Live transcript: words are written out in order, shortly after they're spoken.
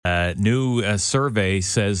New survey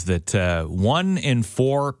says that 1 in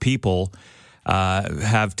 4 people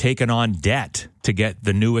have taken on debt to get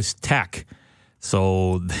the newest tech.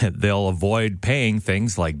 So they'll avoid paying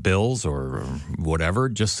things like bills or whatever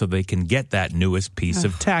just so they can get that newest piece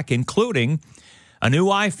of tech, including a new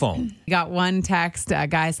iPhone. Got one text. A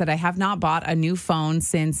guy said, I have not bought a new phone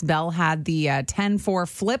since Bell had the 10-4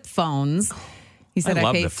 flip phones. He said, I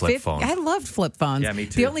loved the flip phone. I loved flip phones. Yeah, me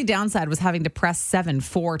too. The only downside was having to press 7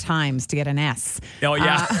 4 times to get an S. Oh,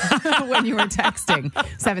 yeah. When you were texting.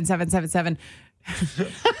 7777.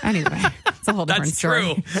 Anyway, it's a whole different That's story.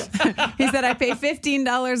 true. He said, I pay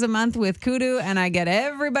 $15 a month with Kudu, and I get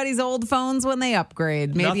everybody's old phones when they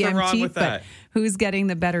upgrade. Maybe Nothing I'm wrong cheap, with that. but who's getting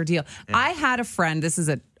the better deal? Yeah. I had a friend, this is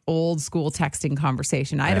an old school texting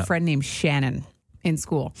conversation. I had a friend named Shannon in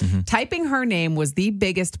school. Typing her name was the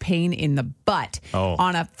biggest pain in the butt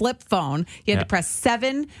on a flip phone. You had to press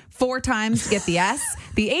 7 4 times to get the S.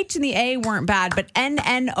 The H and the A weren't bad, but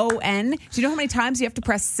NNON. Do you know how many times you have to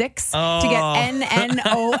press 6 to get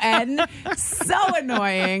NNON? So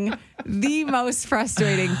annoying. The most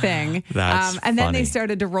frustrating thing. That's and then funny. they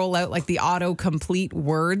started to roll out like the autocomplete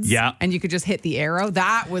words. Yeah. And you could just hit the arrow.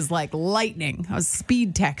 That was like lightning. I was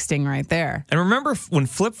speed texting right there. And remember when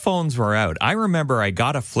flip phones were out, I remember I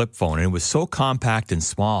got a flip phone and it was so compact and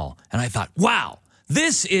small. And I thought, wow,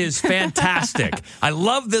 this is fantastic. I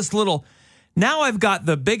love this little... Now I've got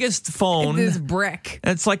the biggest phone. This brick.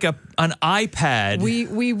 It's like an iPad.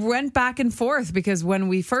 We went back and forth because when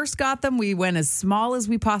we first got them, we went as small as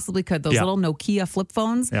we possibly could. Those little Nokia flip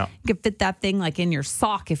phones. Yeah. You could fit that thing like in your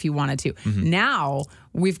sock if you wanted to. Now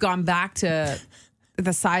we've gone back to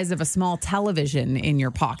the size of a small television in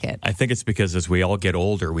your pocket. I think it's because as we all get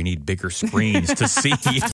older, we need bigger screens to see.